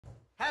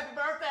happy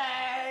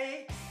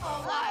birthday!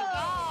 Oh my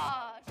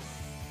gosh!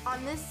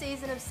 On this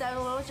season of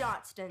Seven Little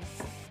Johnstons.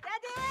 That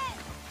did it!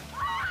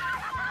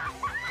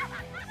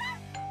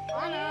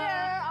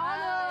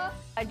 Anna!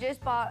 I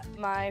just bought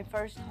my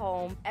first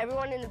home.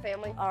 Everyone in the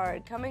family are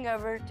coming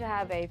over to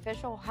have an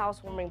official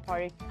housewarming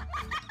party.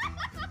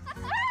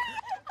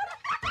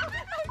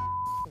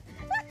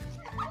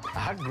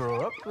 I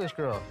grew up with this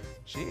girl.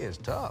 She is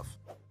tough.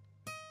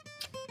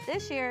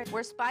 This year,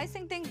 we're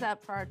spicing things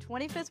up for our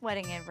 25th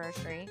wedding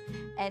anniversary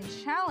and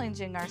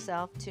challenging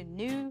ourselves to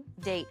new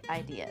date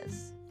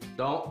ideas.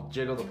 Don't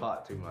jiggle the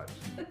pot too much.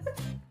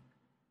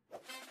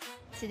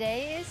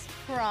 Today is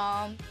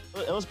prom.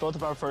 It was both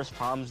of our first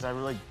proms. I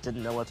really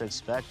didn't know what to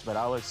expect, but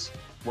I was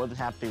more than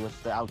happy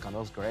with the outcome. It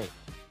was great.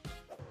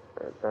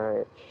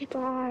 Bye.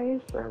 Bye.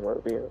 I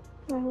love you.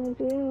 I love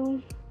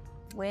you.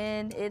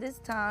 When it is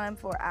time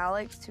for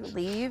Alex to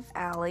leave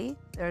Allie,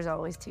 there's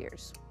always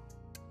tears.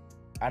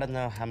 I don't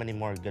know how many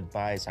more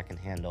goodbyes I can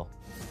handle.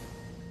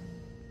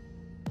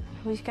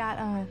 We've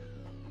got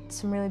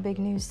some really big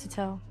news to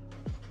tell.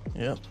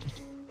 Yep.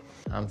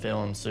 I'm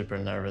feeling super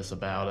nervous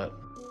about it.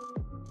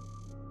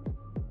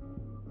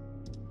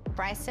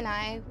 Bryce and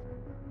I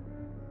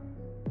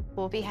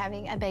will be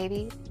having a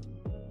baby.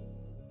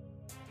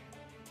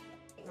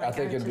 I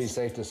think it'd be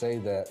safe to say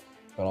that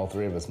all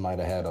three of us might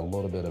have had a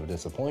little bit of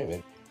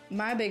disappointment.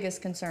 My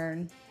biggest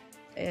concern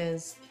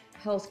is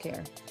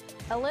healthcare.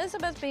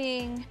 Elizabeth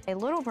being a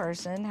little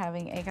person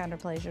having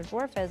achondroplasia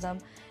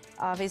dwarfism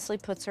obviously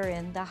puts her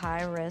in the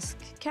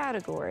high-risk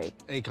category.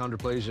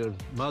 Achondroplasia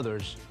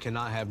mothers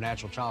cannot have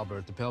natural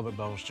childbirth. The pelvic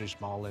bone's too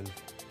small, and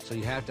so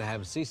you have to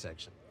have a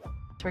C-section.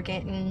 We're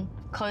getting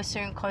closer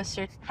and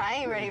closer. I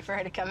ain't ready for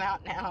her to come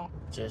out now.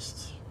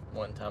 Just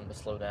one time to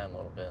slow down a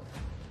little bit.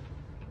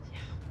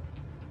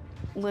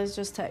 Liz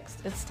just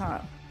texted, it's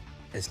time.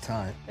 It's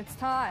time. It's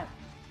time.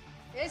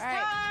 It's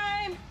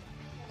time!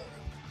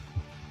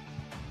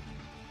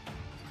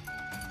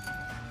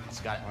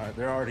 Scott. All right,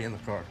 they're already in the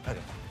car. Okay.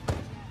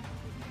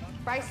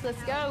 Bryce,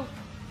 let's go.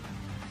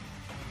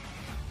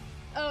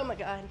 Oh my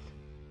God.